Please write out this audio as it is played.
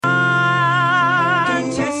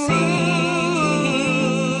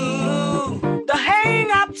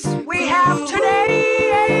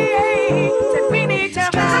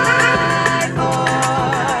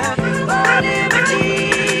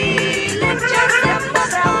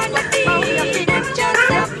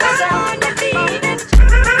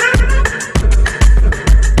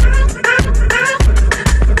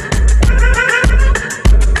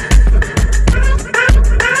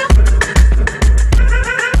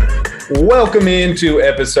Welcome into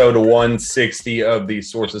episode 160 of the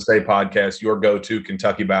Sources Say podcast, your go-to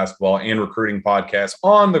Kentucky basketball and recruiting podcast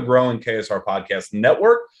on the growing KSR Podcast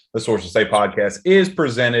Network. The Sources Say podcast is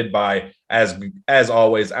presented by, as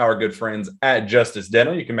always, our good friends at Justice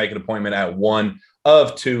Dental. You can make an appointment at one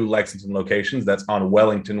of two Lexington locations. That's on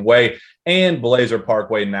Wellington Way and Blazer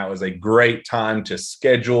Parkway. Now is a great time to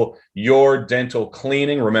schedule your dental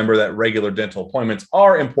cleaning. Remember that regular dental appointments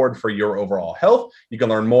are important for your overall health. You can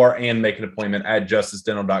learn more and make an appointment at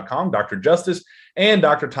justicedental.com. Dr. Justice and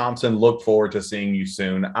Dr. Thompson look forward to seeing you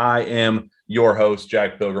soon. I am your host,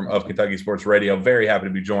 Jack Pilgrim of Kentucky Sports Radio. Very happy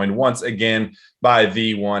to be joined once again by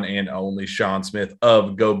the one and only Sean Smith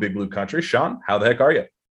of Go Big Blue Country. Sean, how the heck are you?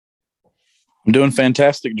 I'm doing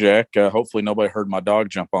fantastic, Jack. Hopefully nobody heard my dog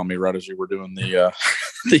jump on me right as you were doing the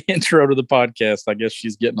the intro to the podcast. I guess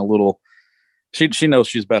she's getting a little – she knows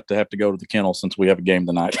she's about to have to go to the kennel since we have a game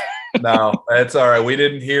tonight. No, that's all right. We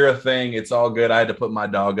didn't hear a thing. It's all good. I had to put my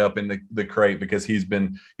dog up in the crate because he's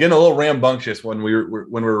been getting a little rambunctious when we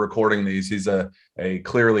were recording these. He's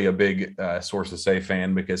clearly a big Sources Say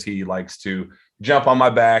fan because he likes to jump on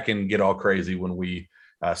my back and get all crazy when we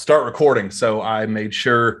start recording. So I made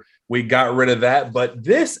sure – we got rid of that. But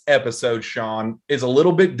this episode, Sean, is a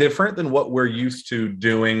little bit different than what we're used to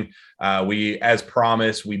doing. As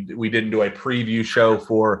promised, we didn't do a preview show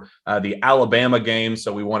for the Alabama game.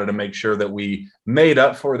 So we wanted to make sure that we made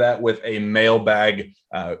up for that with a mailbag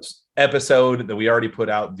episode that we already put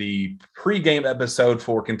out the pregame episode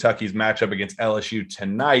for Kentucky's matchup against LSU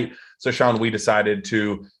tonight. So, Sean, we decided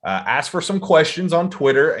to ask for some questions on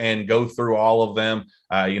Twitter and go through all of them.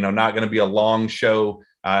 Not going to be a long show.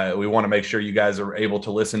 We want to make sure you guys are able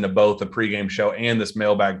to listen to both the pregame show and this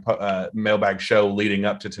mailbag show leading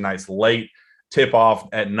up to tonight's late tip-off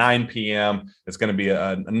at 9 p.m. It's going to be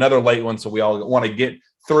another late one, so we all want to get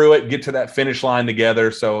through it, get to that finish line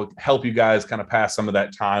together, so help you guys kind of pass some of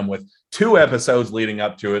that time with two episodes leading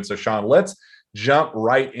up to it. So, Sean, let's jump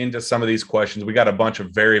right into some of these questions. We got a bunch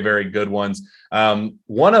of very, very good ones.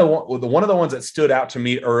 One of the ones that stood out to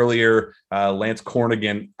me earlier, Lance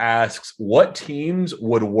Cornigan asks, what teams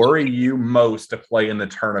would worry you most to play in the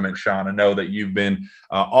tournament, Sean? I know that you've been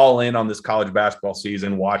all in on this college basketball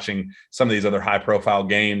season, watching some of these other high-profile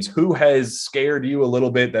games. Who has scared you a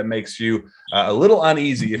little bit that makes you a little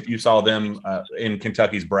uneasy if you saw them in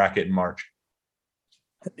Kentucky's bracket in March?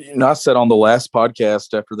 I said on the last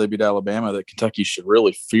podcast after they beat Alabama that Kentucky should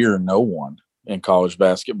really fear no one in college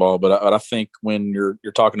basketball. But I think when you're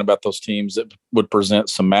talking about those teams that would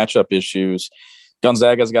present some matchup issues,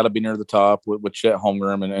 Gonzaga's got to be near the top with Chet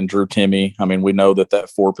Holmgren and Drew Timme. I mean, we know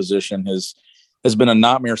that 4 position has been a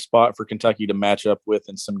nightmare spot for Kentucky to match up with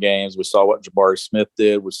in some games. We saw what Jabari Smith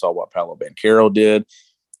did. We saw what Paolo Banchero did.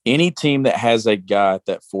 Any team that has a guy at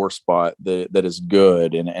that 4 spot that is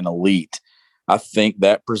good and elite, I think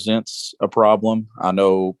that presents a problem. I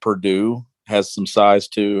know Purdue has some size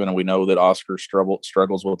too, and we know that Oscar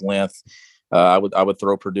struggles with length. I would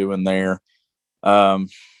throw Purdue in there. I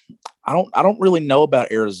don't really know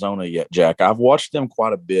about Arizona yet, Jack. I've watched them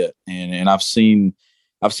quite a bit, and I've seen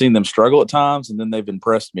them struggle at times, and then they've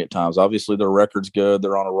impressed me at times. Obviously, their record's good.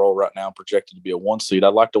 They're on a roll right now, projected to be a 1 seed.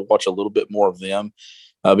 I'd like to watch a little bit more of them.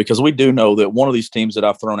 Because we do know that one of these teams that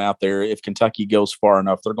I've thrown out there, if Kentucky goes far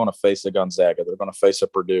enough, they're going to face a Gonzaga. They're going to face a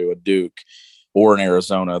Purdue, a Duke, or an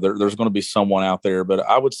Arizona. There's going to be someone out there. But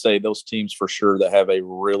I would say those teams for sure that have a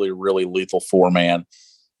really, really lethal 4-man,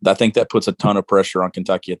 I think that puts a ton of pressure on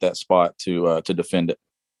Kentucky at that spot to defend it.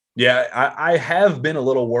 Yeah, I have been a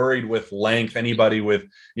little worried with length. Anybody with,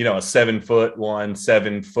 a 7-foot,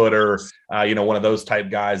 7-footer, one of those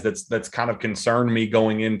type guys, that's kind of concerned me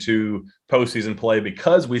going into postseason play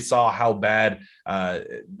because we saw how bad,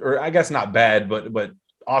 or I guess not bad, but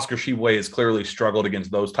Oscar Tshiebwe has clearly struggled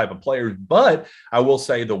against those type of players. But I will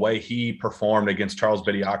say the way he performed against Charles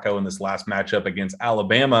Bediako in this last matchup against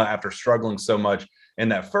Alabama after struggling so much in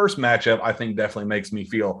that first matchup, I think definitely makes me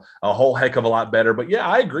feel a whole heck of a lot better. But yeah,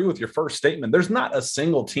 I agree with your first statement. There's not a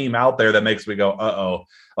single team out there that makes me go, uh-oh.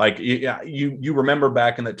 Like you remember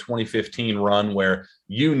back in that 2015 run where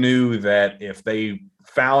you knew that if they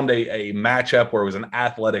found a matchup where it was an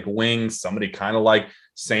athletic wing, somebody kind of like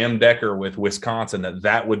Sam Decker with Wisconsin,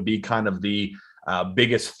 that would be kind of the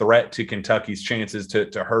biggest threat to Kentucky's chances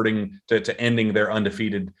to ending their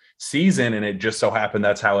undefeated season, and it just so happened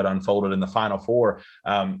that's how it unfolded in the Final Four.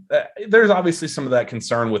 There's obviously some of that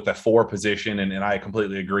concern with the 4 position, and I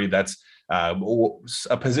completely agree. That's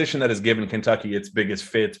a position that has given Kentucky its biggest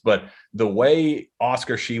fits, but the way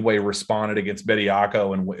Oscar Tshiebwe responded against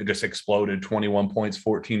Bediako and just exploded 21 points,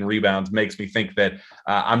 14 rebounds makes me think that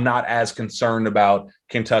I'm not as concerned about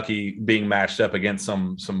Kentucky being matched up against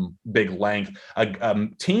some big length. A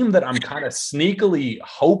team that I'm kind of sneakily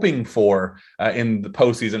hoping for in the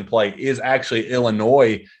postseason play is actually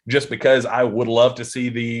Illinois, just because I would love to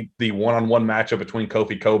see the one-on-one matchup between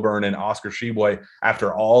Kofi Cockburn and Oscar Tshiebwe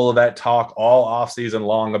after all of that talk all offseason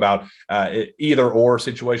long about either or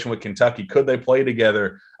situation with Kentucky. Could they play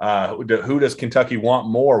together? Who does Kentucky want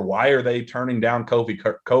more? Why are they turning down Kofi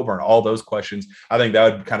Cockburn? All those questions. I think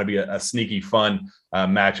that would kind of be a sneaky fun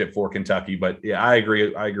matchup for Kentucky. But yeah, I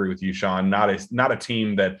agree with you, Sean. Not a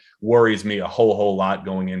team that worries me a whole lot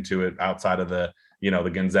going into it outside of the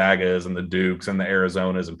Gonzagas and the Dukes and the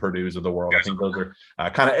Arizonas and Purdue's of the world. I think those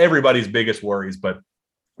are kind of everybody's biggest worries. But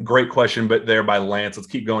great question, but there by Lance. Let's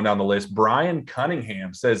keep going down the list. Brian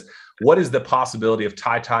Cunningham says, what is the possibility of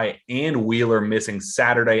Ty and Wheeler missing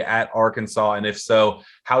Saturday at Arkansas? And if so,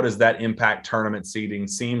 how does that impact tournament seeding?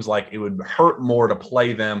 Seems like it would hurt more to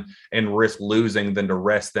play them and risk losing than to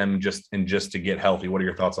rest them just to get healthy. What are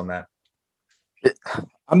your thoughts on that?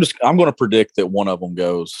 I'm going to predict that one of them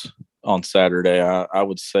goes on Saturday. I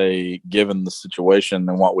would say, given the situation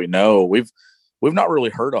and what we know, we've not really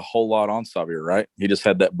heard a whole lot on Sahvir, right? He just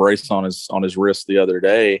had that brace on his wrist the other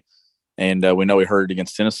day, and we know he hurt it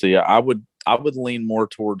against Tennessee. I would lean more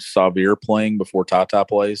towards Sahvir playing before Ty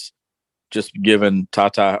plays, just given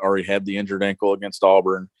Ty already had the injured ankle against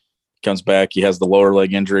Auburn. Comes back, he has the lower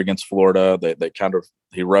leg injury against Florida.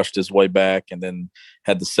 He rushed his way back and then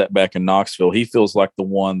had the setback in Knoxville. He feels like the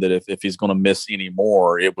one that if he's going to miss any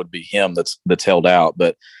more, it would be him that's held out.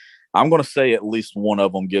 But I'm going to say at least one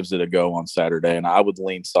of them gives it a go on Saturday, and I would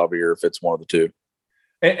lean Sahvir if it's one of the two.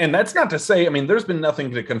 And that's not to say, I mean, there's been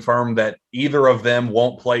nothing to confirm that either of them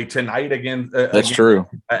won't play tonight against true.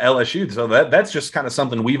 LSU. So that's just kind of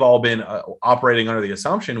something we've all been operating under the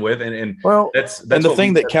assumption with. And that's and the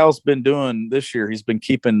thing that Cal's been doing this year, he's been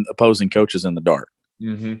keeping opposing coaches in the dark.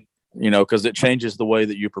 Mm-hmm. Because it changes the way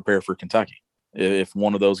that you prepare for Kentucky. If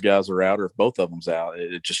one of those guys are out or if both of them's out,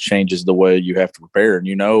 it just changes the way you have to prepare. And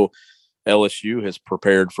LSU has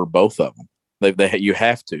prepared for both of them. You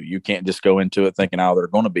have to. You can't just go into it thinking, they're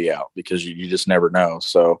going to be out, because you just never know.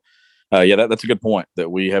 So, that's a good point,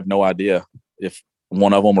 that we have no idea if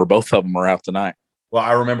one of them or both of them are out tonight. Well,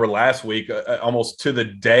 I remember last week, almost to the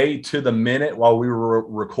day, to the minute, while we were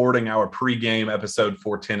recording our pregame episode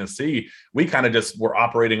for Tennessee, we kind of just were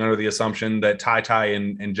operating under the assumption that Ty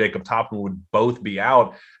and Jacob Toppin would both be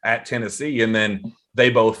out at Tennessee, and then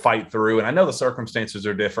they both fight through. And I know the circumstances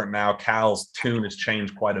are different now. Cal's tune has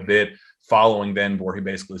changed quite a bit following then, where he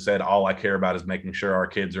basically said, all I care about is making sure our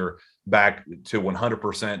kids are back to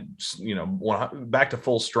 100%, back to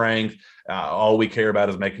full strength. All we care about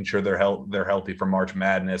is making sure they're healthy for March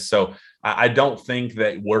Madness. So I don't think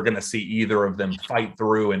that we're going to see either of them fight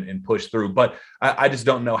through and push through, but I just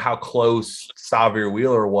don't know how close Sahvir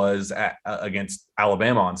Wheeler was against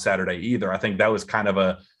Alabama on Saturday either. I think that was kind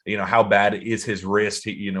of how bad is his wrist?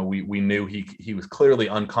 We knew he was clearly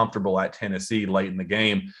uncomfortable at Tennessee late in the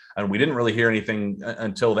game, and we didn't really hear anything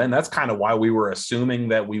until then. That's kind of why we were assuming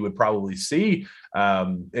that we would probably see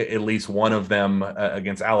at least one of them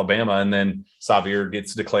against Alabama, and then Sahvir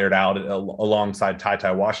gets declared out alongside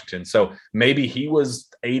Ty Washington. So maybe he was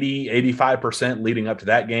 80-85% leading up to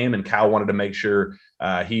that game, and Cal wanted to make sure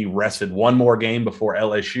he rested one more game before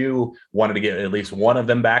LSU, wanted to get at least one of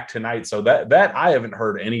them back tonight. So that I haven't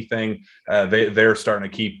heard anything. They're starting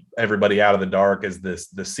to keep everybody out of the dark as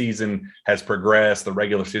the season has progressed. The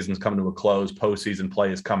regular season's coming to a close. Postseason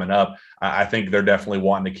play is coming up. I think they're definitely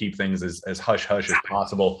wanting to keep things as hush-hush as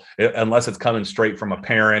possible. Unless it's coming straight from a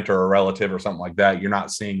parent or a relative or something like that, you're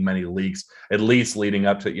not seeing many leaks, at least leading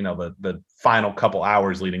up to, the final couple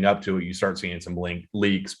hours leading up to it. You start seeing some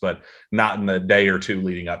leaks, but not in the day or two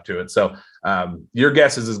leading up to it. So your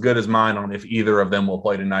guess is as good as mine on if either of them will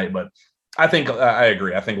play tonight. But I think I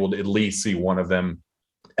agree. I think we'll at least see one of them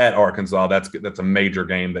at Arkansas. That's a major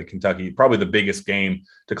game that Kentucky, probably the biggest game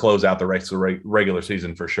to close out the rest of the regular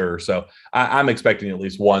season for sure. So I'm expecting at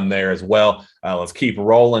least one there as well. Let's keep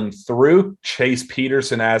rolling through. Chase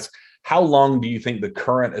Peterson asks, how long do you think the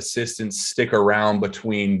current assistants stick around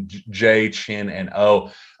between Jay, Chin, and O?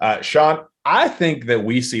 Sean, I think that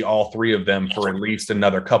we see all three of them for at least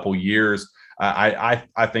another couple years. I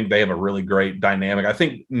think they have a really great dynamic. I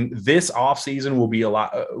think this offseason will be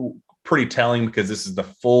pretty telling, because this is the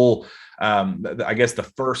full I guess the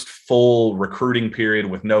first full recruiting period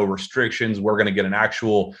with no restrictions. We're going to get an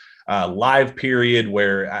actual live period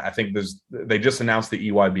where I think they just announced the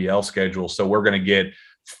EYBL schedule. So we're going to get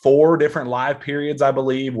 4 different live periods, I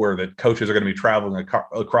believe, where the coaches are going to be traveling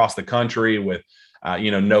across the country with,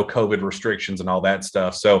 no COVID restrictions and all that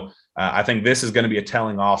stuff. So I think this is going to be a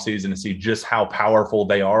telling offseason to see just how powerful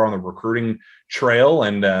they are on the recruiting trail.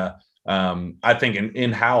 And I think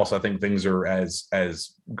in-house, I think things are as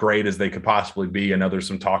great as they could possibly be. I know there's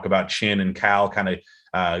some talk about Chin and Cal kind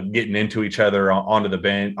of getting into each other on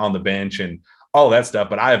the bench and all that stuff,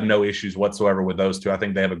 but I have no issues whatsoever with those two. I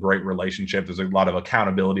think they have a great relationship. There's a lot of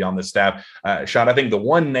accountability on this staff. Sean, I think the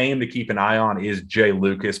one name to keep an eye on is Jay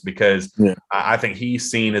Lucas, because I think he's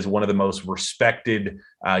seen as one of the most respected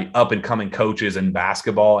up-and-coming coaches in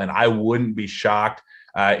basketball, and I wouldn't be shocked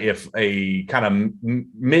if a kind of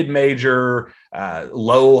mid-major,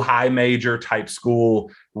 low-high major type school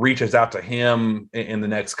reaches out to him in the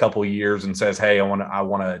next couple of years and says, hey, I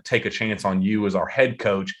want to take a chance on you as our head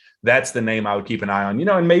coach. That's the name I would keep an eye on,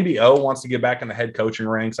 and maybe wants to get back in the head coaching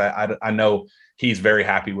ranks. I know he's very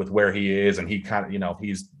happy with where he is, and he kind of,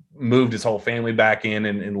 he's moved his whole family back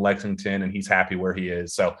in Lexington, and he's happy where he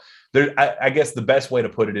is. So I guess the best way to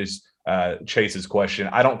put it is Chase's question.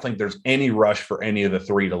 I don't think there's any rush for any of the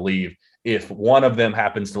 3 to leave. If one of them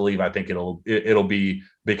happens to leave, I think it'll be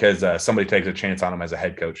because somebody takes a chance on him as a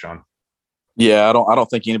head coach, Sean. Yeah, I don't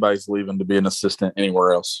think anybody's leaving to be an assistant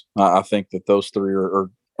anywhere else. I think that those 3 are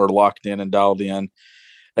locked in and dialed in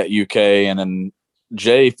at UK. And then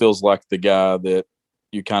Jay feels like the guy that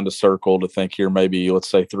you kind of circle to think here, maybe let's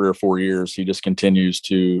say 3 or 4 years, he just continues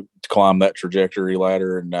to climb that trajectory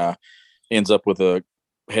ladder and ends up with a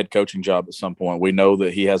head coaching job at some point. We know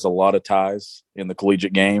that he has a lot of ties in the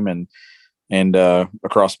collegiate game and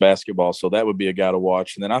across basketball. So that would be a guy to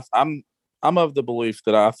watch. And then I'm of the belief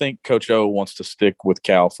that I think Coach O wants to stick with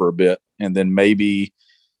Cal for a bit, and then maybe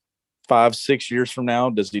 5-6 years from now,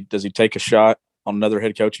 does he take a shot on another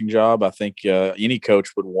head coaching job? I think any coach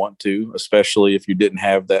would want to, especially if you didn't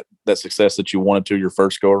have that success that you wanted to your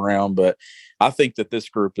first go around. But I think that this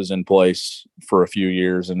group is in place for a few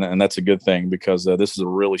years, and that's a good thing, because this is a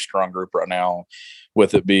really strong group right now,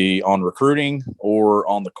 with it be on recruiting or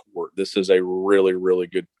on the court. This is a really, really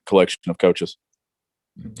good collection of coaches.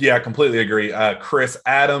 Yeah, I completely agree. Chris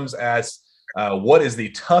Adams asks, what is the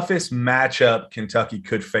toughest matchup Kentucky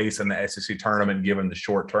could face in the SEC tournament, given the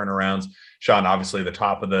short turnarounds? Sean, obviously the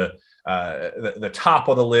top of the top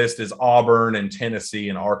of the list is Auburn and Tennessee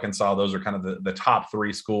and Arkansas. Those are kind of the top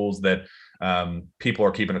 3 schools that people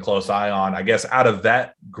are keeping a close eye on. I guess out of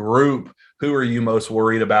that group, who are you most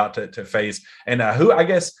worried about to face? And who, I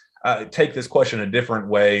guess, take this question a different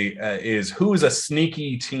way, is who is a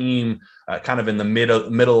sneaky team kind of in the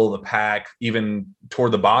middle of the pack, even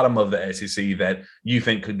toward the bottom of the SEC, that you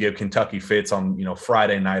think could give Kentucky fits on,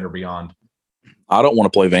 Friday night or beyond? I don't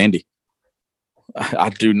want to play Vandy. I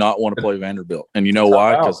do not want to play Vanderbilt. And you know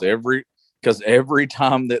why? Because every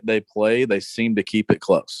time that they play, they seem to keep it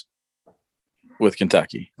close with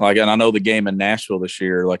Kentucky. And I know the game in Nashville this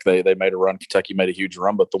year, they made a run. Kentucky made a huge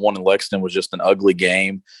run, but the one in Lexington was just an ugly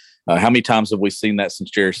game. How many times have we seen that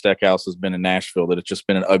since Jerry Stackhouse has been in Nashville, that it's just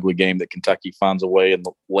been an ugly game that Kentucky finds a way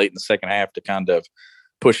late in the second half to kind of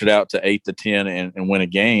push it out to 8-10 and win a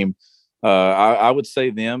game? I would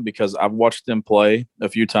say them, because I've watched them play a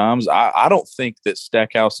few times. I don't think that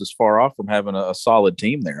Stackhouse is far off from having a solid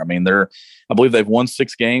team there. I mean, I believe they've won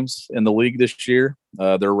 6 games in the league this year.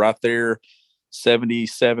 They're right there,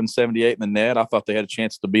 77, 78 in the net. I thought they had a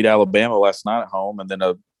chance to beat Alabama last night at home, and then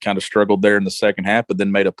kind of struggled there in the second half, but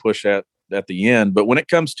then made a push at the end. But when it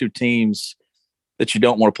comes to teams that you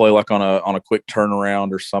don't want to play like on a quick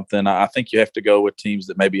turnaround or something, I think you have to go with teams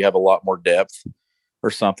that maybe have a lot more depth or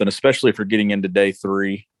something, especially if you're getting into day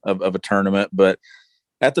 3 of a tournament. But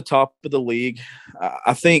at the top of the league,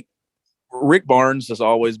 I think Rick Barnes has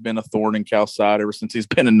always been a thorn in Cal's side ever since he's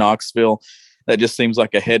been in Knoxville. That just seems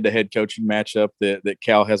like a head-to-head coaching matchup that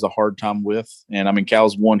Cal has a hard time with. And, I mean,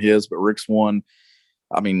 Cal's won his, but Rick's won.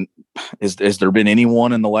 I mean, has there been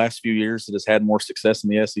anyone in the last few years that has had more success in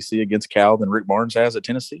the SEC against Cal than Rick Barnes has at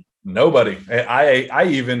Tennessee? Nobody. I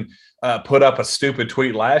even put up a stupid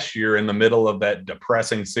tweet last year in the middle of that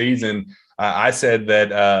depressing season. I said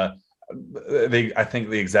that I think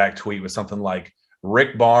the exact tweet was something like,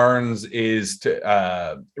 Rick Barnes owns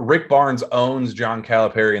John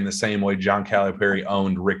Calipari in the same way John Calipari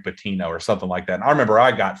owned Rick Pitino, or something like that. And I remember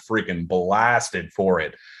I got freaking blasted for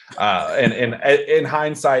it. And in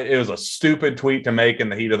hindsight, it was a stupid tweet to make in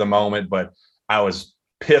the heat of the moment, but I was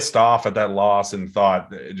pissed off at that loss and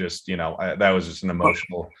thought, just, that was just an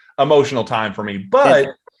emotional time for me. But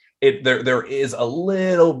there is a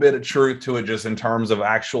little bit of truth to it just in terms of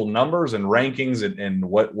actual numbers and rankings and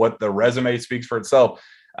what the resume speaks for itself.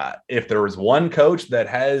 If there is one coach that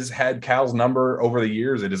has had Cal's number over the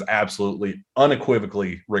years, it is absolutely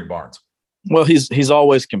unequivocally Rick Barnes. Well, he's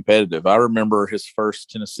always competitive. I remember his first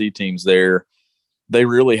Tennessee teams there. They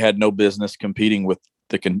really had no business competing with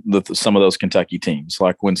some of those Kentucky teams.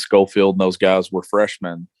 Like when Schofield and those guys were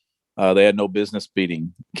freshmen, they had no business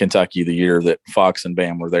beating Kentucky the year that Fox and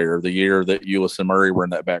Bam were there, the year that Ulis and Murray were in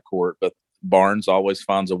that backcourt. But Barnes always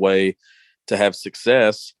finds a way to have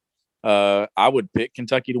success. I would pick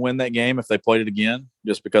Kentucky to win that game if they played it again,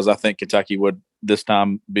 just because I think Kentucky would this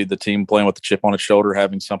time be the team playing with the chip on its shoulder,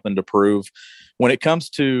 having something to prove. When it comes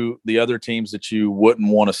to the other teams that you wouldn't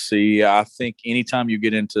want to see, I think anytime you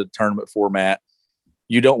get into tournament format,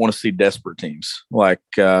 you don't want to see desperate teams like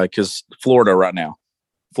because Florida right now.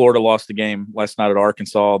 Florida lost the game last night at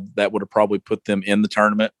Arkansas. That would have probably put them in the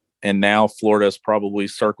tournament. And now Florida has probably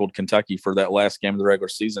circled Kentucky for that last game of the regular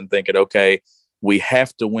season, thinking, okay, we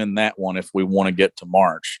have to win that one if we want to get to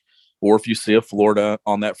March. Or if you see a Florida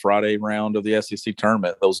on that Friday round of the SEC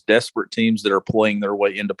tournament, those desperate teams that are playing their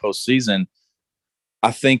way into postseason,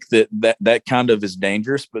 I think that kind of is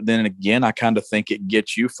dangerous. But then again, I kind of think it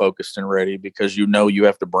gets you focused and ready because you know you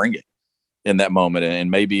have to bring it in that moment. And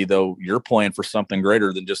maybe though you're playing for something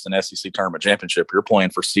greater than just an SEC tournament championship, you're playing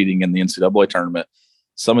for seeding in the NCAA tournament.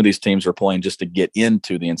 Some of these teams are playing just to get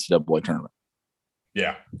into the NCAA tournament.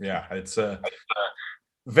 Yeah. It's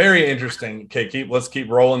very interesting. Okay, let's keep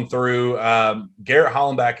rolling through. Garrett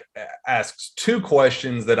Hollenbach asks two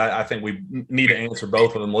questions that I think we need to answer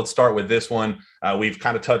both of them. Let's start with this one. We've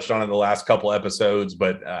kind of touched on it the last couple episodes,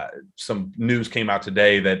 but some news came out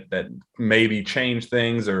today that maybe changed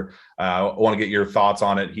things, or I want to get your thoughts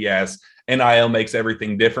on it. He asks, NIL makes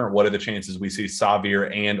everything different. What are the chances we see Xavier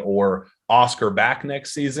and or Oscar back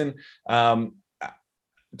next season?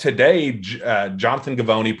 Today, Jonathan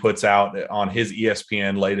Givony puts out on his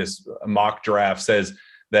ESPN latest mock draft, says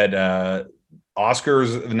that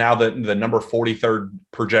Oscar's now the number 43rd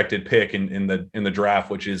projected pick in the draft,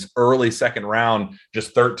 which is early second round,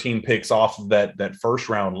 just 13 picks off of that first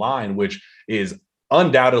round line, which is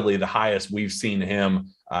undoubtedly the highest we've seen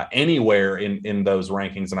him anywhere in those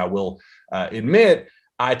rankings. And I will admit,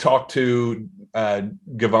 I talked to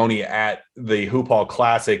Givony at the Hoop Hall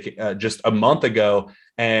Classic just a month ago.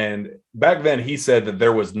 And back then he said that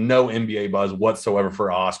there was no NBA buzz whatsoever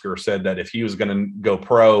for Oscar, said that if he was going to go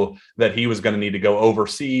pro, that he was going to need to go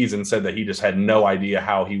overseas, and said that he just had no idea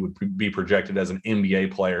how he would be projected as an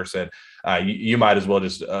NBA player. Said you might as well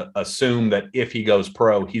just assume that if he goes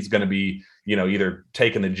pro, he's going to be, either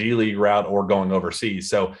taking the G League route or going overseas.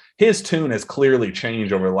 So his tune has clearly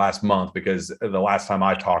changed over the last month, because the last time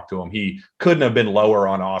I talked to him, he couldn't have been lower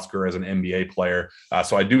on Oscar as an NBA player.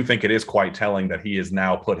 So I do think it is quite telling that he has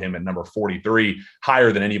now put him at number 43,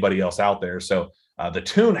 higher than anybody else out there. So the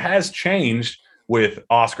tune has changed with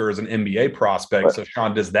Oscar as an NBA prospect. So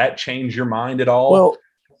Sean, does that change your mind at all? Well,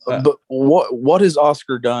 but what has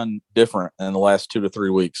Oscar done different in the last 2 to 3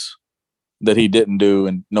 weeks that he didn't do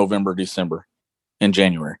in November, December, and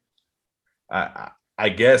January? I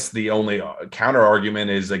guess the only counter argument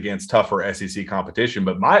is against tougher SEC competition.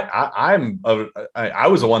 But I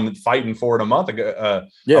was the one fighting for it a month ago.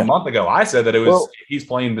 A month ago, I said that he's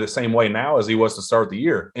playing the same way now as he was to start the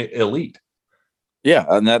year, elite. Yeah,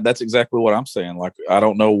 and that's exactly what I'm saying. Like, I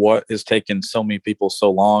don't know what has taken so many people so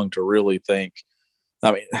long to really think.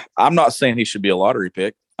 I mean, I'm not saying he should be a lottery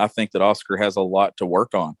pick. I think that Oscar has a lot to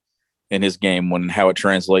work on in his game how it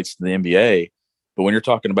translates to the NBA. But when you're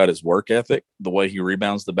talking about his work ethic, the way he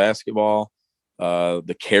rebounds the basketball,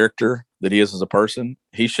 the character that he is as a person,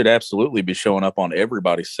 he should absolutely be showing up on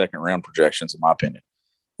everybody's second round projections, in my opinion.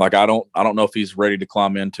 Like, I don't know if he's ready to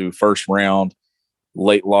climb into first round,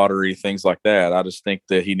 late lottery, things like that. I just think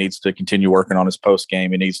that he needs to continue working on his post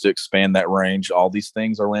game. He needs to expand that range. All these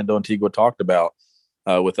things Orlando Antigua talked about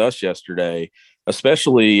with us yesterday,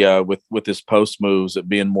 especially with his post moves, at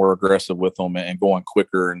being more aggressive with them and going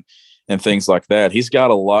quicker and things like that. He's got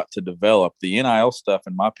a lot to develop. The NIL stuff,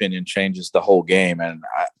 in my opinion, changes the whole game. And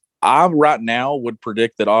I right now would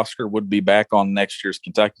predict that Oscar would be back on next year's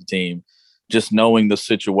Kentucky team, just knowing the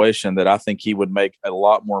situation, that I think he would make a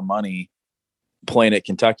lot more money playing at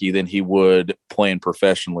Kentucky than he would playing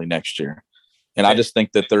professionally next year. And I just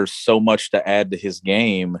think that there's so much to add to his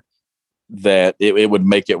game that it would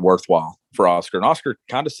make it worthwhile for Oscar. And Oscar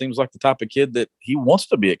kind of seems like the type of kid that he wants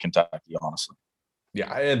to be at Kentucky, honestly.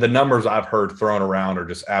 Yeah, the numbers I've heard thrown around are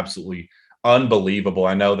just absolutely unbelievable.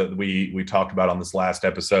 I know that we talked about on this last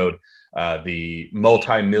episode the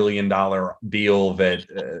multi-million-dollar deal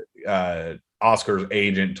that Oscar's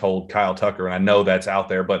agent told Kyle Tucker, and I know that's out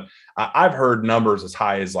there, but I've heard numbers as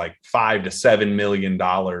high as like $5 to $7 million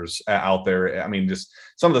out there. I mean, just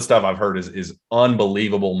some of the stuff I've heard is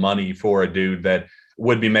unbelievable money for a dude that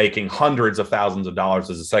would be making hundreds of thousands of dollars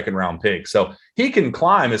as a second round pick. So he can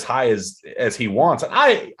climb as high as he wants. And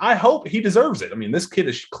I hope he deserves it. I mean, this kid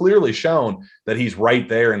has clearly shown that he's right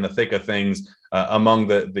there in the thick of things among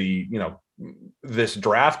this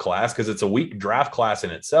draft class, because it's a weak draft class in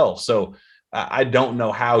itself. So I don't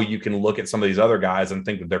know how you can look at some of these other guys and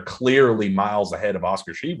think that they're clearly miles ahead of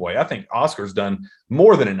Oscar Tshiebwe. I think Oscar's done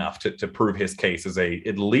more than enough to prove his case as a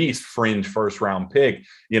at least fringe first round pick.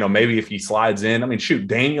 Maybe if he slides in, I mean, shoot,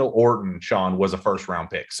 Daniel Orton, Sean, was a first round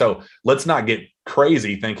pick. So let's not get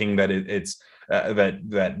crazy thinking that it's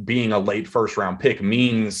that being a late first round pick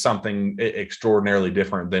means something extraordinarily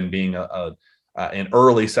different than being an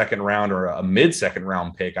early second round or a mid second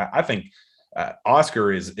round pick. I think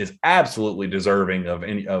Oscar is absolutely deserving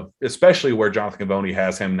of especially where Jonathan Givony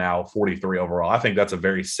has him now, 43 overall. I think that's a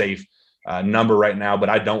very safe number right now, but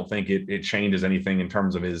I don't think it changes anything in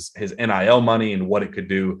terms of his NIL money and what it could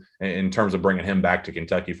do in terms of bringing him back to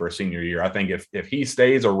Kentucky for a senior year. I think if he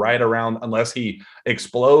stays or right around, unless he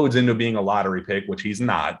explodes into being a lottery pick, which he's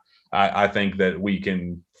not, I think that we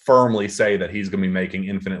can firmly say that he's going to be making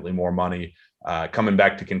infinitely more money coming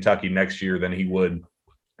back to Kentucky next year than he would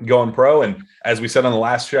going pro. And as we said on the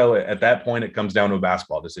last show, at that point, it comes down to a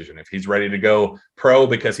basketball decision. If he's ready to go pro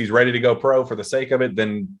because he's ready to go pro for the sake of it,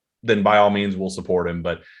 then by all means we'll support him,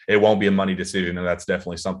 but it won't be a money decision. And that's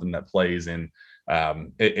definitely something that plays in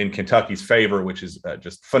Kentucky's favor, which is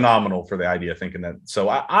just phenomenal for the idea of thinking that. So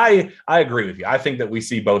I agree with you. I think that we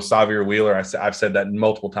see both Sahvir Wheeler. I've said that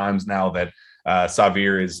multiple times now that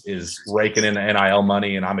Sahvir is raking in the NIL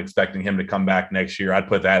money, and I'm expecting him to come back next year. I'd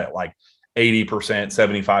put that at like 80%,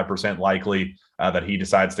 75% likely that he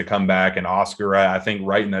decides to come back. And Oscar, I think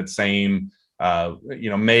right in that same,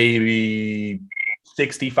 maybe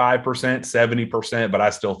 65%, 70%, but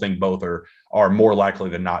I still think both are more likely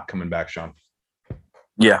than not coming back, Sean.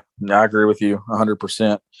 Yeah, I agree with you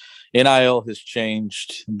 100%. NIL has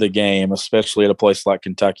changed the game, especially at a place like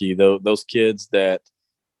Kentucky. Those kids that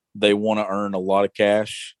they want to earn a lot of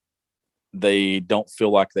cash, they don't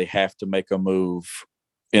feel like they have to make a move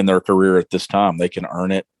in their career at this time. They can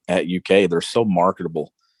earn it at UK. They're so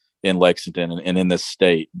marketable in Lexington and in this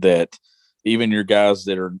state that even your guys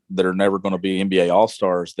that are never going to be NBA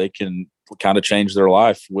All-Stars, they can kind of change their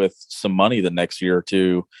life with some money the next year or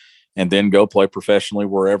two and then go play professionally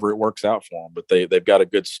wherever it works out for them. But they've got a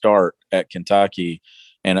good start at Kentucky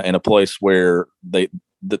and in a place where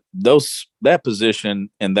that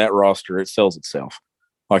position and that roster, it sells itself.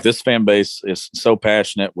 Like, this fan base is so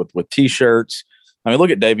passionate with T-shirts. I mean,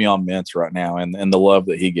 look at Davion Mintz right now and the love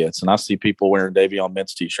that he gets. And I see people wearing Davion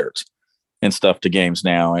Mintz T-shirts and stuff to games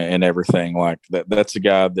now and everything like that. That's a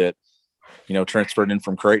guy that, transferred in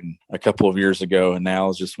from Creighton a couple of years ago and now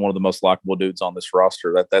is just one of the most likable dudes on this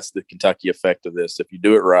roster. That's the Kentucky effect of this. If you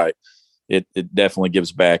do it right, it definitely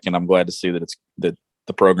gives back. And I'm glad to see that that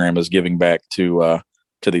the program is giving back to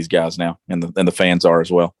these guys now, and the fans are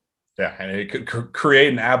as well. Yeah, and it could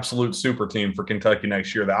create an absolute super team for Kentucky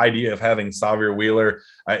next year. The idea of having Sahvir Wheeler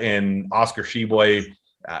and Oscar Tshiebwe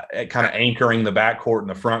kind of anchoring the backcourt and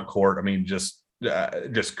the front court, I mean, just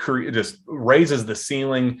raises the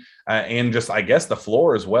ceiling and just, I guess, the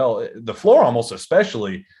floor as well. The floor almost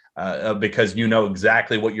especially because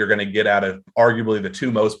exactly what you're going to get out of arguably the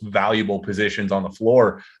two most valuable positions on the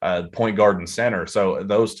floor, point guard and center. So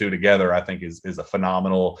those two together, I think, is a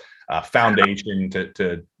phenomenal foundation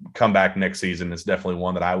to come back next season. It's definitely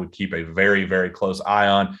one that I would keep a very, very close eye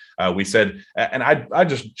on. We said, and I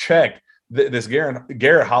just checked, this Garrett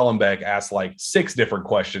Hollenbeck asked like 6 different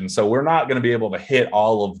questions, so we're not going to be able to hit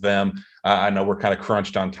all of them. I know we're kind of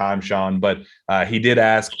crunched on time, Sean, but he did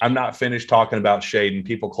ask, I'm not finished talking about Shaedon.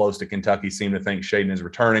 People close to Kentucky seem to think Shaedon is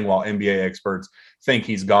returning, while NBA experts think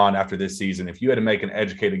he's gone after this season. If you had to make an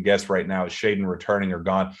educated guess right now, is Shaedon returning or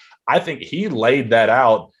gone? I think he laid that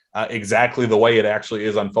out exactly the way it actually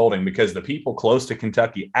is unfolding, because the people close to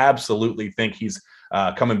Kentucky absolutely think he's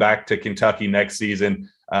coming back to Kentucky next season.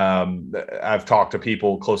 I've talked to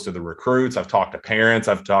people close to the recruits. I've talked to parents.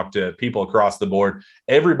 I've talked to people across the board.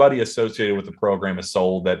 Everybody associated with the program is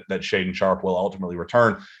sold that Shaedon Sharpe will ultimately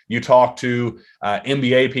return. You talk to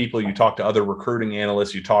NBA people, you talk to other recruiting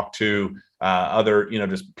analysts, you talk to other,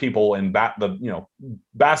 just people in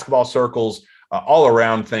basketball circles all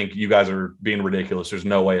around think you guys are being ridiculous. There's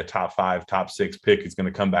no way a top 5, top 6 pick is going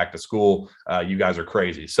to come back to school. You guys are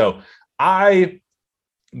crazy. So I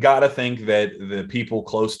got to think that the people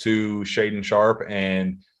close to Shaedon Sharpe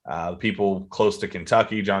and people close to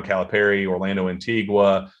Kentucky, John Calipari, Orlando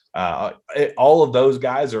Antigua, all of those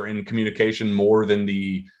guys are in communication more than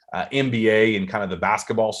the NBA and kind of the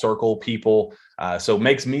basketball circle people. So it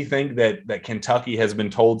makes me think that Kentucky has been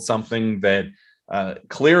told something that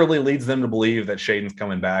clearly leads them to believe that Shaedon's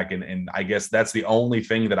coming back. And I guess that's the only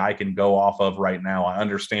thing that I can go off of right now. I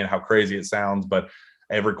understand how crazy it sounds, but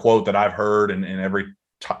every quote that I've heard and every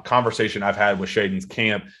conversation I've had with Shaedon's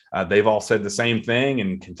camp, they've all said the same thing.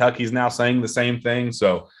 And Kentucky's now saying the same thing.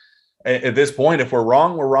 So at this point, if we're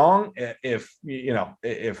wrong, we're wrong. If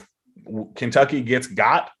Kentucky gets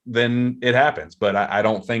got, then it happens. But I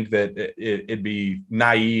don't think that it'd be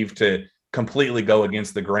naive to completely go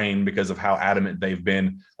against the grain because of how adamant they've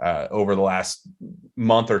been over the last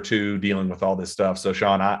month or two dealing with all this stuff. So,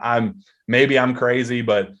 Sean, I'm crazy,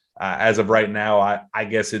 but as of right now, I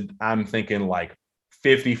guess I'm thinking like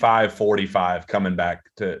 55-45 coming back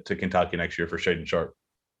to Kentucky next year for Shaedon Sharpe.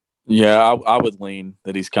 Yeah, I would lean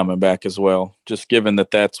that he's coming back as well, just given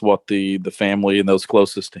that that's what the family and those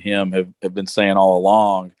closest to him have been saying all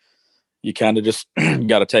along. You kind of just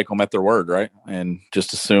got to take them at their word, right? And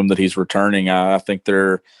just assume that he's returning. I think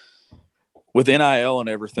they're with NIL and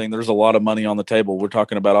everything, there's a lot of money on the table. We're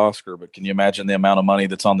talking about Oscar, but can you imagine the amount of money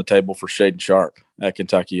that's on the table for Shaedon Sharpe at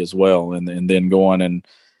Kentucky as well? And then going and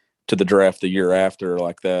to the draft the year after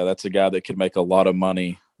like that, that's a guy that could make a lot of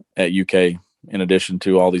money at UK in addition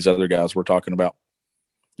to all these other guys we're talking about.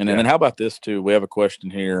 And then how about this too? We have a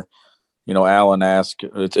question here. You know, Alan asked,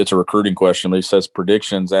 it's a recruiting question, but he says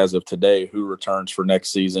predictions as of today, who returns for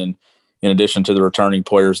next season in addition to the returning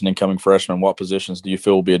players and incoming freshmen? What positions do you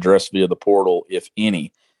feel will be addressed via the portal, if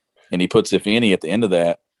any? And he puts if any at the end of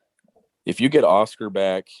that. If you get Oscar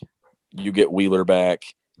back, you get Wheeler back,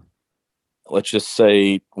 let's just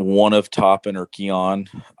say one of Toppin or Keon.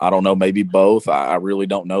 I don't know, maybe both. I really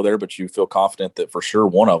don't know there, but you feel confident that for sure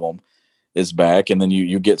one of them is back. And then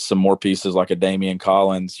you get some more pieces like a Damian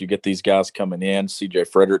Collins. You get these guys coming in, CJ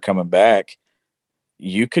Frederick coming back.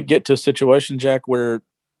 You could get to a situation, Jack, where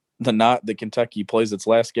the night that Kentucky plays its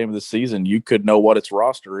last game of the season, you could know what its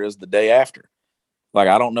roster is the day after. Like,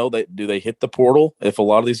 I don't know, do they hit the portal if a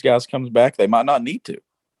lot of these guys comes back? They might not need to.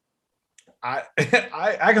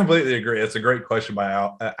 I completely agree. It's a great question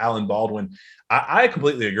by Alan Baldwin. I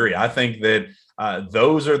completely agree. I think that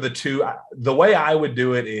those are the two. The way I would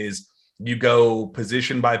do it is you go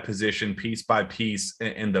position by position, piece by piece,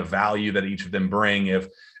 and the value that each of them bring.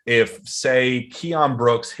 If say Keon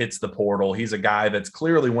Brooks hits the portal, he's a guy that's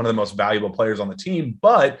clearly one of the most valuable players on the team,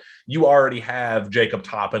 but you already have Jacob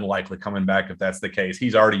Toppin likely coming back if that's the case.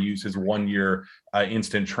 He's already used his 1 year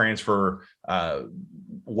instant transfer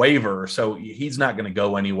waiver, so he's not going to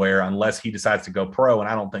go anywhere unless he decides to go pro, and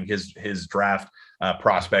I don't think his draft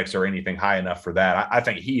prospects are anything high enough for that. I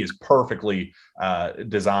think he is perfectly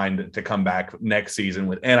designed to come back next season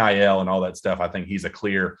with NIL and all that stuff. I think he's a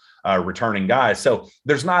clear returning guy. So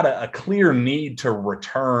there's not a clear need to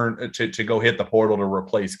return to go hit the portal to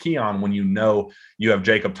replace Keon when you know you have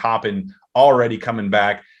Jacob Toppin already coming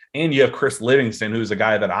back. And you have Chris Livingston, who's a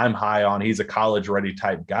guy that I'm high on. He's a college-ready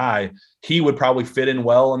type guy. He would probably fit in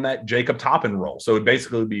well in that Jacob Toppin role. So it would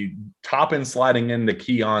basically be Toppin sliding into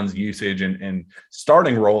Keon's usage and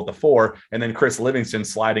starting role at the 4, and then Chris Livingston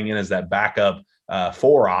sliding in as that backup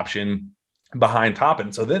 4 option behind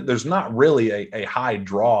Toppin. So there's not really a high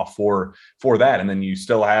draw for that. And then you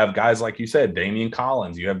still have guys like you said, Damian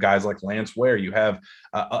Collins. You have guys like Lance Ware. You have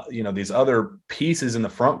these other pieces in the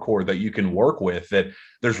front court that you can work with. That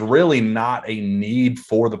there's really not a need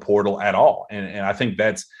for the portal at all. And I think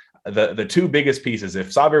that's the two biggest pieces.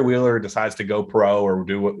 If Xavier Wheeler decides to go pro or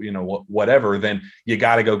do whatever, then you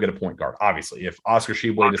got to go get a point guard. Obviously, if Oscar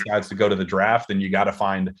Tshiebwe decides to go to the draft, then you got to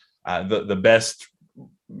find the best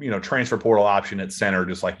transfer portal option at center,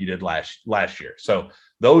 just like you did last year. So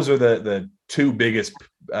those are the two biggest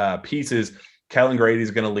pieces. Kellen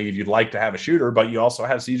Grady's going to leave. You'd like to have a shooter, but you also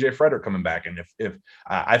have CJ Frederick coming back. And if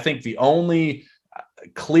I think the only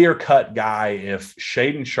clear-cut guy, if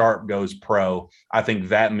Shaedon Sharpe goes pro, I think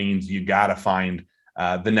that means you got to find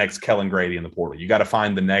the next Kellen Grady in the portal. You got to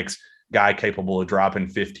find the next guy capable of dropping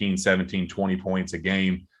 15, 17, 20 points a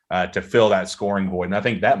game to fill that scoring void. And I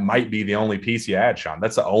think that might be the only piece you add, Sean.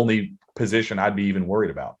 That's the only position I'd be even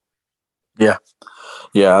worried about. Yeah,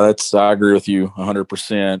 I agree with you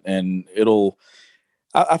 100%. And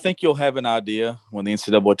I think you'll have an idea when the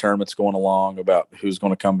NCAA tournament's going along about who's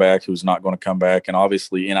going to come back, who's not going to come back. And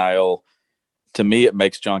obviously NIL, to me, it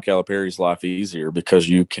makes John Calipari's life easier because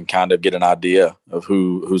you can kind of get an idea of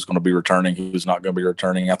who's going to be returning, who's not going to be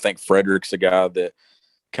returning. I think Frederick's a guy that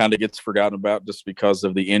kind of gets forgotten about just because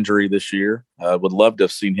of the injury this year. Would love to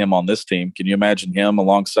have seen him on this team. Can you imagine him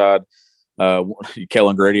alongside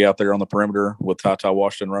Kellen Grady out there on the perimeter with Tata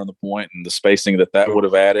Washington running the point, and the spacing that would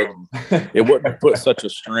have added? It wouldn't have put such a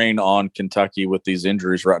strain on Kentucky with these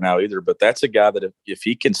injuries right now either. But that's a guy that if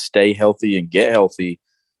he can stay healthy and get healthy,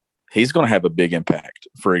 he's going to have a big impact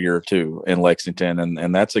for a year or two in Lexington.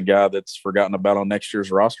 And that's a guy that's forgotten about on next year's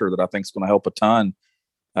roster that I think is going to help a ton.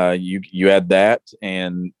 You add that,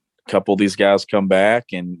 and a couple of these guys come back,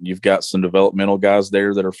 and you've got some developmental guys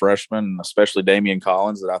there that are freshmen, especially Damian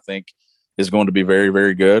Collins, that I think is going to be very,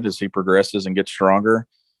 very good as he progresses and gets stronger.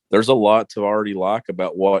 There's a lot to already like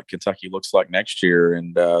about what Kentucky looks like next year.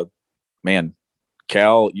 And man,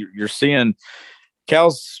 Cal, you're seeing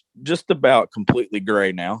Cal's just about completely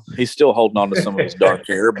gray now. He's still holding on to some of his dark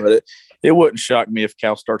hair, but it wouldn't shock me if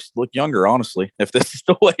Cal starts to look younger, honestly, if this is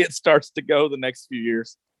the way it starts to go the next few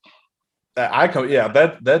years.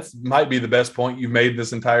 That's might be the best point you've made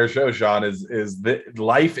this entire show, Sean, is that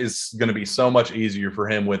life is going to be so much easier for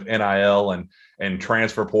him with NIL and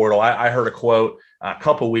transfer portal. I heard a quote a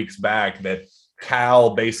couple weeks back that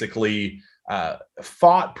Cal basically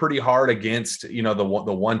fought pretty hard against, the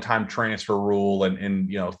one-time transfer rule and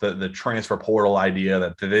the transfer portal idea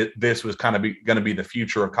that this was kind of going to be the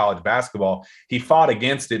future of college basketball. He fought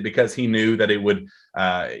against it because he knew that it would,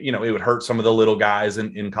 it would hurt some of the little guys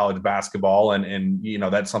in college basketball. And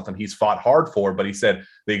that's something he's fought hard for. But he said,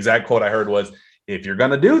 the exact quote I heard was, if you're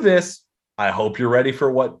going to do this, I hope you're ready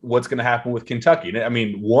for what's going to happen with Kentucky. I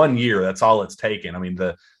mean, 1 year, that's all it's taken. I mean,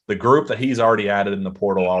 the group that he's already added in the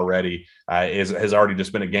portal already has already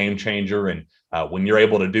just been a game changer. And when you're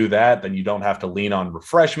able to do that, then you don't have to lean on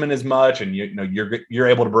refreshment as much. And you're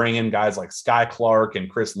able to bring in guys like Sky Clark and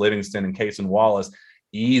Chris Livingston and Cason Wallace,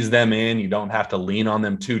 ease them in. You don't have to lean on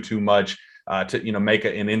them too much to make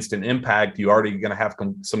an instant impact. You already going to have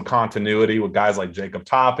some continuity with guys like Jacob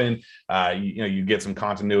Toppin. You get some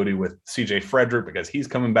continuity with CJ Frederick because he's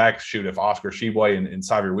coming back. Shoot, if Oscar Sheboy and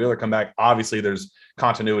Xavier Wheeler come back, obviously there's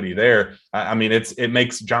continuity there. It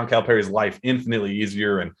makes John Calipari's life infinitely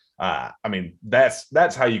easier. And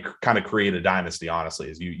that's how you kind of create a dynasty, honestly,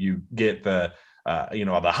 is you get the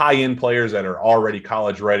high end players that are already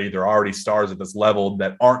college ready. They're already stars at this level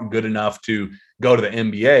that aren't good enough to go to the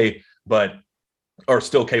NBA, but are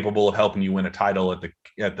still capable of helping you win a title at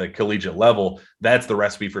the collegiate level. That's the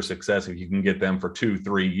recipe for success. If you can get them for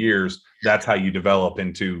 2-3 years, that's how you develop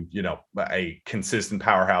into, a consistent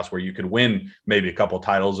powerhouse where you could win maybe a couple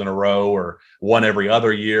titles in a row or one every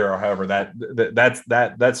other year, or however that's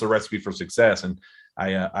the recipe for success. And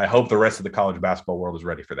I hope the rest of the college basketball world is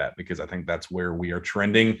ready for that, because I think that's where we are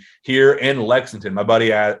trending here in Lexington. My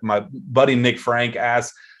buddy Nick Frank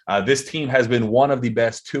asks, this team has been one of the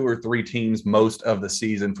best 2 or 3 teams most of the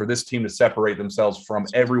season. For this team to separate themselves from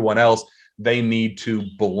everyone else, they need to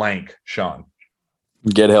blank, Sean.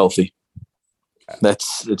 Get healthy.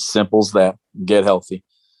 It's simple as that. Get healthy.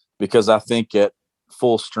 Because I think at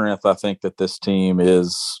full strength, I think that this team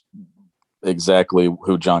is exactly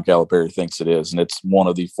who John Calipari thinks it is. And it's one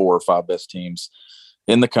of the 4 or 5 best teams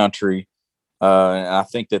in the country. And I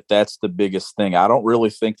think that that's the biggest thing. I don't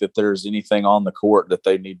really think that there's anything on the court that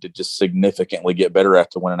they need to just significantly get better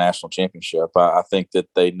at to win a national championship. I think that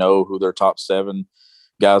they know who their top 7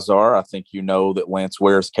 guys are. I think that Lance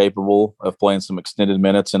Ware is capable of playing some extended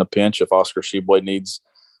minutes in a pinch if Oscar Sheboy needs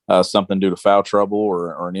something due to foul trouble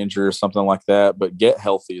or an injury or something like that. But get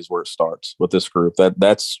healthy is where it starts with this group.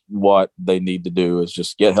 That's what they need to do, is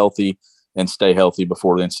just get healthy and stay healthy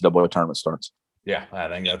before the NCAA tournament starts. Yeah, I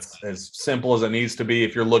think that's as simple as it needs to be.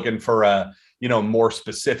 If you're looking for a, more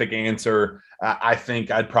specific answer, I think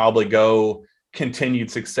I'd probably go continued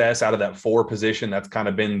success out of that 4 position. That's kind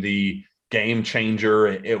of been the game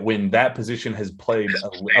changer. When that position has played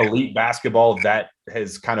elite basketball, that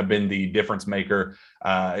has kind of been the difference maker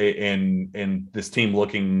in this team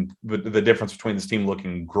looking, the difference between this team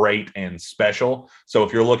looking great and special. So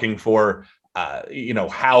if you're looking for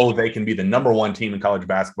how they can be the number 1 team in college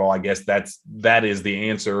basketball, I guess that is the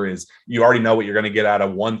answer. Is you already know what you're going to get out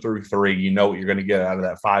of 1 through 3. You know what you're going to get out of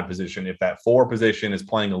that 5 position. If that 4 position is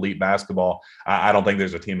playing elite basketball, I don't think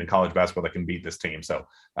there's a team in college basketball that can beat this team. So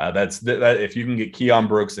that if you can get Keon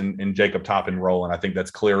Brooks and Jacob Toppin rolling, I think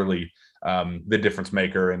that's clearly the difference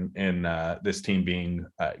maker in this team being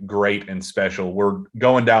great and special. We're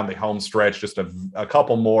going down the home stretch, just a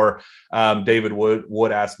couple more. David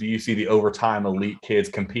Wood asked, do you see the overtime elite kids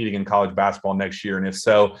competing in college basketball next year? And if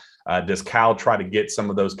so, does Cal try to get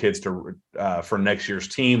some of those kids for next year's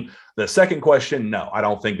team? The second question, no, I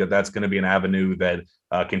don't think that's going to be an avenue that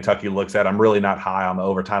Kentucky looks at. I'm really not high on the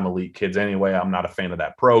overtime elite kids anyway. I'm not a fan of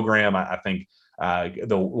that program. I think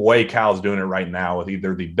the way Cal's doing it right now with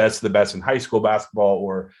either the best of the best in high school basketball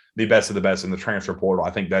or the best of the best in the transfer portal. I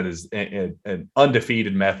think that is an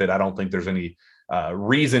undefeated method. I don't think there's any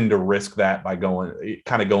reason to risk that by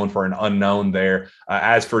going for an unknown there.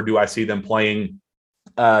 As for do I see them playing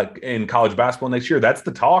in college basketball next year? That's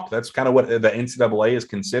the talk. That's kind of what the NCAA is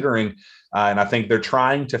considering. And I think they're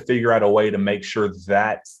trying to figure out a way to make sure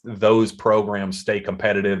that those programs stay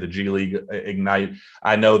competitive. The G League Ignite,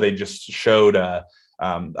 I know they just showed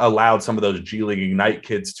allowed some of those G League Ignite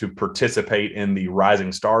kids to participate in the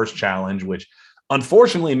Rising Stars Challenge, which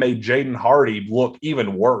unfortunately made Jaden Hardy look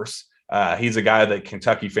even worse. He's a guy that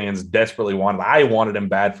Kentucky fans desperately wanted. I wanted him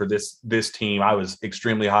bad for this team. I was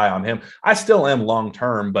extremely high on him. I still am long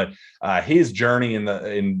term, but his journey in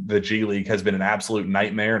the G League has been an absolute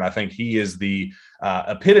nightmare, and I think he is the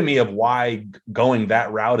epitome of why going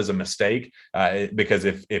that route is a mistake. Because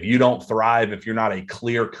if you don't thrive, if you're not a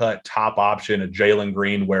clear-cut top option, a Jalen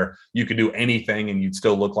Green where you could do anything and you'd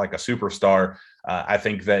still look like a superstar, I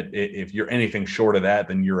think that if you're anything short of that,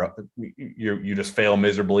 then you just fail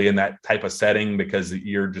miserably in that type of setting because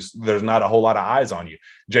there's not a whole lot of eyes on you.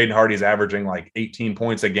 Jaden Hardy's averaging like 18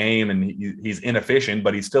 points a game, and he's inefficient,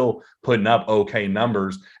 but he's still putting up okay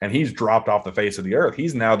numbers, and he's dropped off the face of the earth.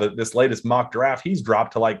 He's now this latest mock draft, he's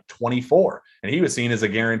dropped to like 24, and he was seen as a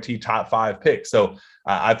guaranteed top 5 pick. So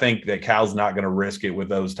I think that Cal's not going to risk it with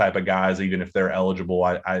those type of guys, even if they're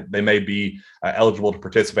eligible. They may be eligible to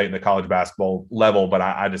participate in the college basketball level, but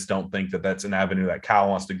I just don't think that that's an avenue that Cal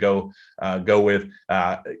wants to go with.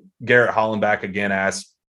 Garrett Hollenbach again asks,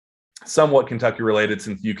 somewhat Kentucky related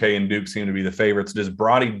since UK and Duke seem to be the favorites, does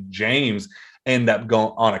Bronny James end up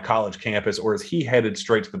going on a college campus, or is he headed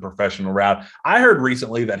straight to the professional route? I heard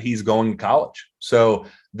recently that he's going to college. So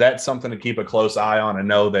that's something to keep a close eye on. I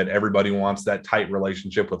know that everybody wants that tight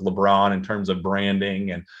relationship with LeBron in terms of branding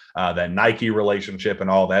and that Nike relationship and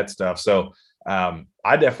all that stuff. So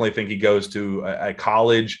I definitely think he goes to a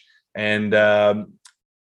college, and I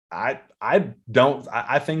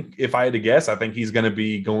think if I had to guess, I think he's going to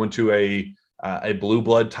be going to a blue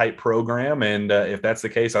blood type program. And if that's the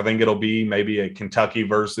case, I think it'll be maybe a Kentucky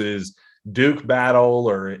versus Duke battle,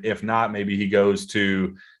 or if not, maybe he goes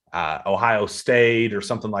to Ohio State or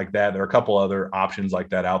something like that. There are a couple other options like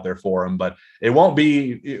that out there for him, but it won't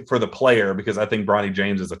be for the player, because I think Bronny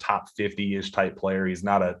James is a top 50-ish type player. He's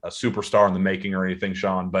not a superstar in the making or anything,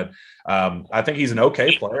 Sean, but I think he's an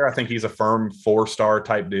okay player. I think he's a firm 4-star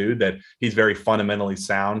type dude, that he's very fundamentally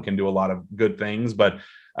sound, can do a lot of good things, but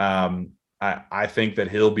I think that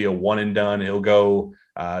he'll be a one and done. He'll go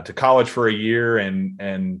to college for a year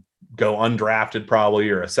and go undrafted probably,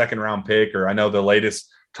 or a second round pick. Or I know the latest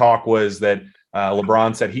talk was that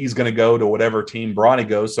LeBron said he's going to go to whatever team Bronny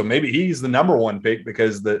goes. So maybe he's the number 1 pick,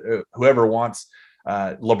 because whoever wants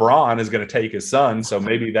LeBron is going to take his son. So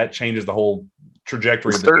maybe that changes the whole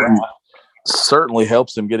trajectory of the draft. Certainly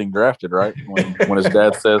helps him getting drafted, right? When his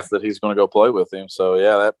dad says that he's going to go play with him. So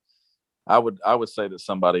yeah, that I would say that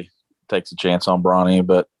somebody takes a chance on Bronny,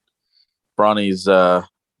 but Bronny's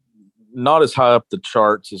not as high up the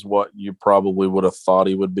charts as what you probably would have thought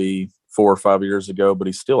he would be 4 or 5 years ago, but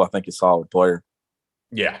he's still, I think, a solid player.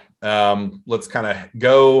 Yeah. Let's kind of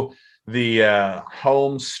go the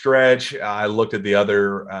home stretch. I looked at the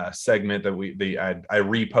other segment that I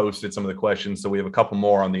reposted some of the questions, so we have a couple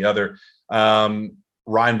more on the other.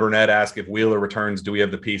 Ryan Burnett asked, if Wheeler returns, do we have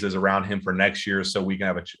the pieces around him for next year so we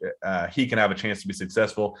can he can have a chance to be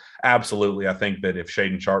successful? Absolutely. I think that if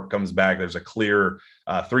Shaedon Sharpe comes back, there's a clear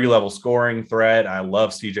 3-level scoring threat. I love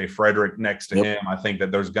CJ Frederick next to him. I think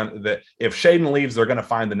that if Shaedon leaves, they're going to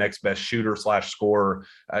find the next best shooter / scorer,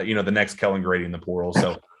 the next Kellen Grady in the portal.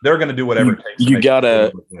 So they're going to do whatever it takes.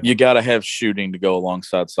 You gotta have shooting to go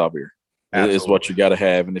alongside Sahvir. Absolutely. Is what you got to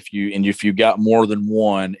have, and if you got more than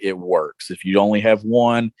one, it works. If you only have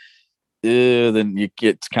one, then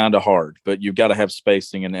it's kind of hard. But you've got to have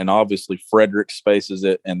spacing, and obviously Frederick spaces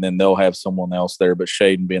it, and then they'll have someone else there. But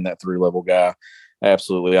Shaedon being that 3-level guy,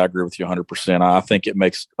 absolutely, I agree with you 100%. I think it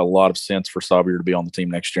makes a lot of sense for Sahvir to be on the team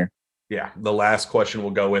next year. Yeah, the last question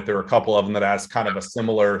we'll go with. There are a couple of them that ask kind of a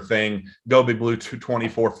similar thing. Go Big Blue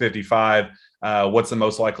 2455. What's the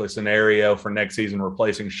most likely scenario for next season,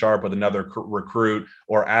 replacing Sharpe with another recruit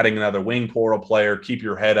or adding another wing portal player? Keep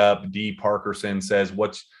your head up. D. Parkerson says,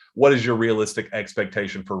 what is your realistic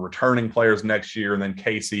expectation for returning players next year? And then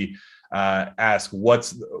Casey ask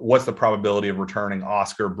what's the probability of returning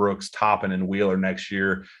Oscar, Brooks, Toppin, and Wheeler next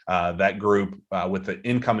year. That group with the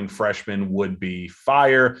incoming freshmen would be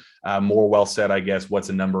fire. More well said, I guess. What's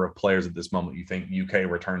the number of players at this moment you think UK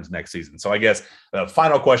returns next season? So I guess the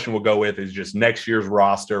final question we'll go with is just next year's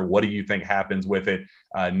roster. What do you think happens with it?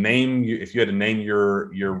 If you had to name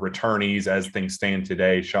your returnees as things stand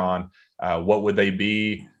today, Sean, what would they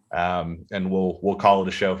be? And we'll call it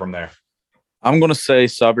a show from there. I'm going to say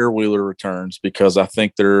Xavier Wheeler returns because I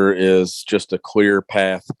think there is just a clear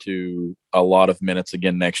path to a lot of minutes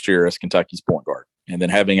again next year as Kentucky's point guard. And then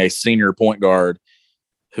having a senior point guard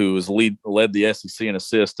who has led the SEC in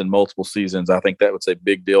assists in multiple seasons, I think that was a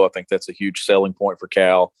big deal. I think that's a huge selling point for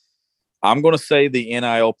Cal. I'm going to say the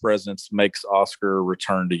NIL presence makes Oscar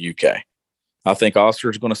return to UK. I think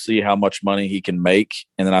Oscar is going to see how much money he can make.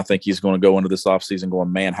 And then I think he's going to go into this offseason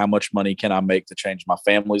going, man, how much money can I make to change my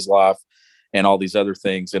family's life and all these other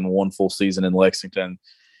things in one full season in Lexington.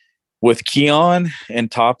 With Keon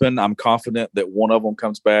and Toppin, I'm confident that one of them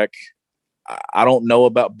comes back. I don't know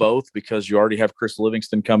about both because you already have Chris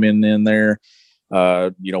Livingston come in there.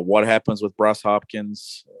 What happens with Bryce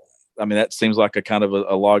Hopkins? I mean, that seems like a kind of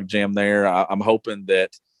a log jam there. I'm hoping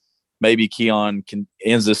that maybe Keon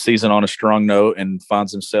ends this season on a strong note and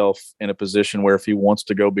finds himself in a position where if he wants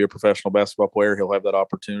to go be a professional basketball player, he'll have that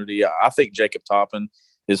opportunity. I think Jacob Toppin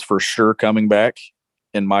is for sure coming back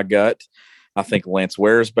in my gut. I think Lance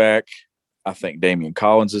Ware is back. I think Damian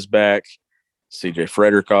Collins is back. CJ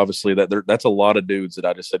Frederick, obviously. That's a lot of dudes that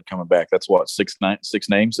I just said coming back. That's what, six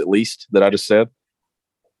names at least that I just said.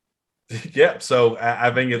 Yeah, so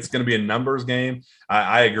I think it's going to be a numbers game.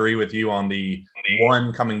 I agree with you on the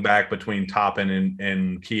one coming back between Toppin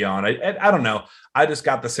and Keon. I don't know. I just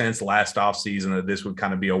got the sense last offseason that this would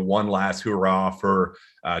kind of be a one last hurrah for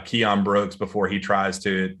Keon Brooks before he tries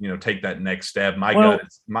to take that next step. My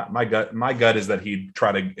gut is that he'd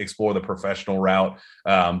try to explore the professional route.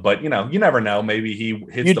 But you never know. Maybe he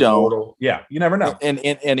hits the portal. Yeah, you never know. And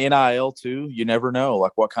NIL too, you never know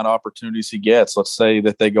like what kind of opportunities he gets. Let's say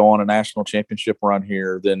that they go on a national championship run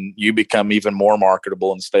here, then you become even more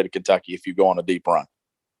marketable in the state of Kentucky if you go on a deep run.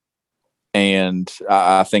 And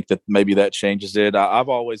I think that maybe that changes it. I've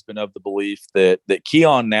always been of the belief that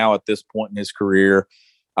Keon now at this point in his career,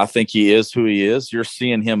 I think he is who he is. You're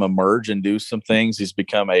seeing him emerge and do some things. He's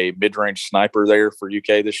become a mid-range sniper there for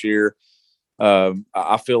UK this year.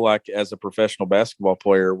 I feel like as a professional basketball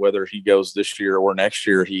player, whether he goes this year or next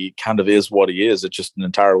year, he kind of is what he is. It's just an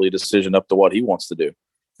entirely decision up to what he wants to do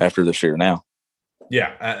after this year now.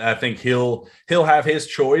 Yeah, I think he'll have his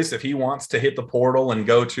choice if he wants to hit the portal and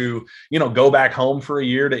go back home for a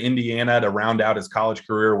year to Indiana to round out his college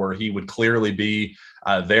career where he would clearly be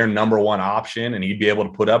their number one option and he'd be able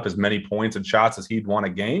to put up as many points and shots as he'd want to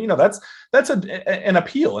gain. That's an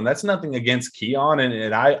appeal, and that's nothing against Keon.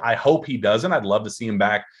 And I hope he doesn't. I'd love to see him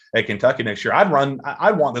back at Kentucky next year. I'd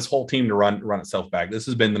want this whole team to run itself back. This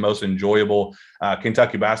has been the most enjoyable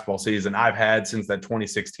Kentucky basketball season I've had since that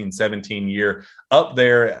 2016-17 year, up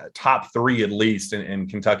there top three at least in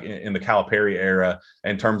Kentucky in the Calipari era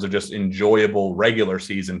in terms of just enjoyable regular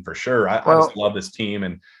season for sure. I just love this team,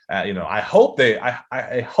 and I hope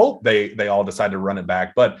they all decide to run it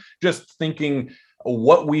back. But just thinking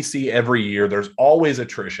what we see every year, there's always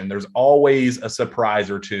attrition. There's always a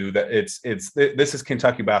surprise or two that this is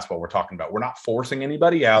Kentucky basketball we're talking about. We're not forcing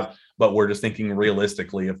anybody out, but we're just thinking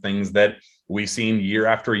realistically of things that we've seen year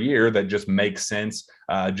after year that just make sense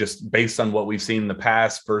just based on what we've seen in the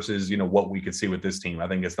past versus, what we could see with this team. I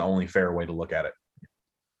think it's the only fair way to look at it.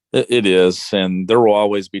 It is, and there will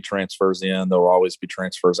always be transfers in. There will always be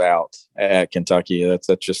transfers out at Kentucky. That's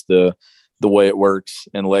just the way it works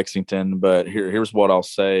in Lexington. But here's what I'll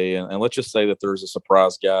say, and let's just say that there's a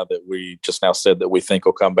surprise guy that we just now said that we think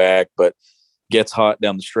will come back, but gets hot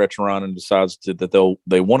down the stretch run and decides that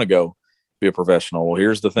they want to go be a professional. Well,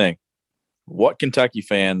 here's the thing: what Kentucky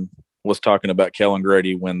fan was talking about Kellen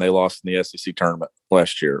Grady when they lost in the SEC tournament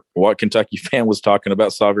last year? What Kentucky fan was talking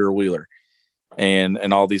about Xavier Wheeler?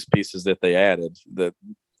 And all these pieces that they added, that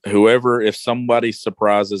if somebody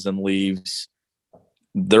surprises and leaves,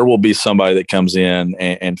 there will be somebody that comes in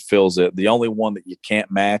and fills it. The only one that you can't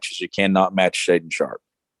match is you cannot match Shaedon Sharpe.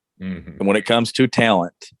 Mm-hmm. And when it comes to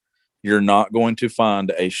talent, you're not going to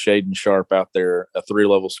find a Shaedon Sharpe out there, a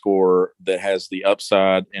 3-level scorer that has the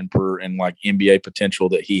upside and like NBA potential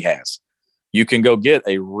that he has. You can go get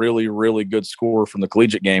a really, really good scorer from the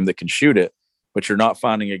collegiate game that can shoot it, but you're not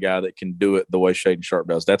finding a guy that can do it the way Shaedon Sharpe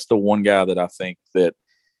does. That's the one guy that I think that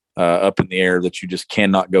up in the air that you just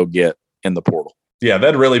cannot go get in the portal. Yeah,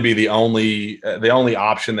 that'd really be the only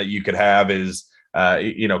option that you could have is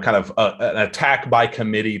kind of an attack by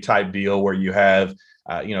committee type deal where you have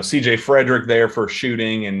CJ Frederick there for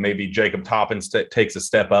shooting, and maybe Jacob Toppin takes a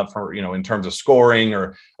step up for, in terms of scoring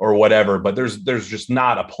or whatever. But there's just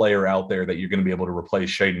not a player out there that you're going to be able to replace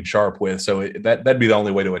Shaedon Sharpe with. So that'd be the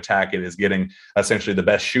only way to attack it, is getting essentially the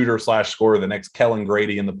best shooter / scorer, the next Kellen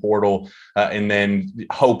Grady in the portal, and then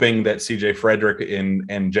hoping that CJ Frederick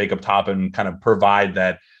and Jacob Toppin kind of provide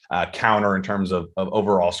that counter in terms of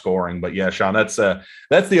overall scoring. But yeah, Sean, that's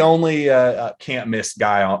the only can't miss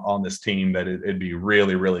guy on this team that it'd be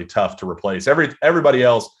really, really tough to replace. Everybody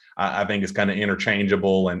else, I think, is kind of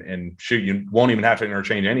interchangeable, and shoot, you won't even have to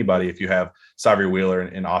interchange anybody if you have Sahvir Wheeler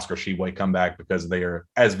and Oscar Tshiebwe come back, because they are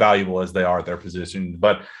as valuable as they are at their position.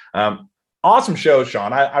 But awesome show,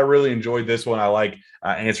 Sean. I really enjoyed this one. I like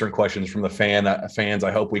answering questions from the fans.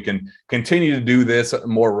 I hope we can continue to do this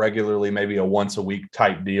more regularly, maybe a once a week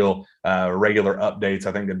type deal, regular updates.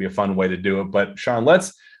 I think that'd be a fun way to do it. But Sean,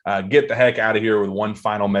 let's get the heck out of here with one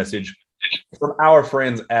final message from our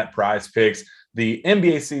friends at Prize Picks. The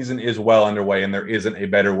NBA season is well underway, and there isn't a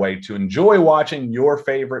better way to enjoy watching your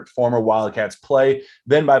favorite former Wildcats play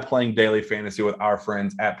than by playing daily fantasy with our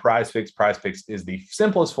friends at Prize Picks. Prize Picks is the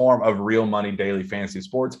simplest form of real money daily fantasy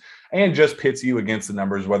sports, and just pits you against the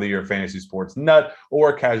numbers, whether you're a fantasy sports nut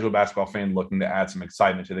or a casual basketball fan looking to add some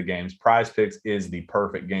excitement to the games. Prize Picks is the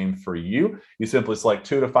perfect game for you. You simply select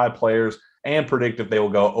 2 to 5 players and predict if they will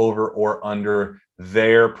go over or under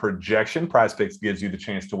their projection. Prize Picks gives you the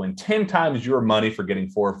chance to win 10 times your money for getting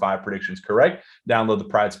 4 or 5 predictions correct. Download the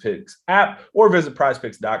Prize Picks app or visit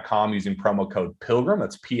prizepicks.com using promo code PILGRIM.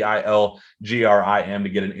 That's PILGRIM to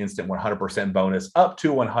get an instant 100% bonus up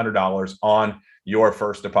to $100 on your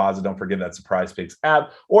first deposit. Don't forget, that's the Prize Picks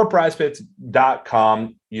app or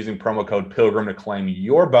prizepicks.com using promo code PILGRIM to claim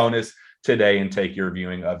your bonus today and take your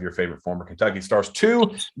viewing of your favorite former Kentucky Stars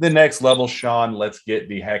to the next level. Sean, let's get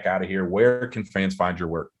the heck out of here. Where can fans find your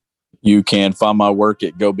work? You can find my work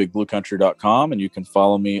at gobigbluecountry.com, and you can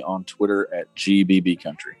follow me on Twitter at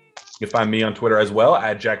GBBCountry. You can find me on Twitter as well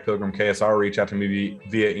at Jack Pilgrim KSR. Reach out to me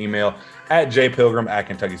via email at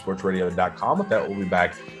jpilgrim@KentuckySportsRadio.com. With that, we'll be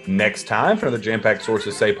back next time for the Jam Packed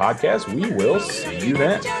Sources Say podcast. We will see you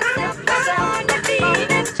then.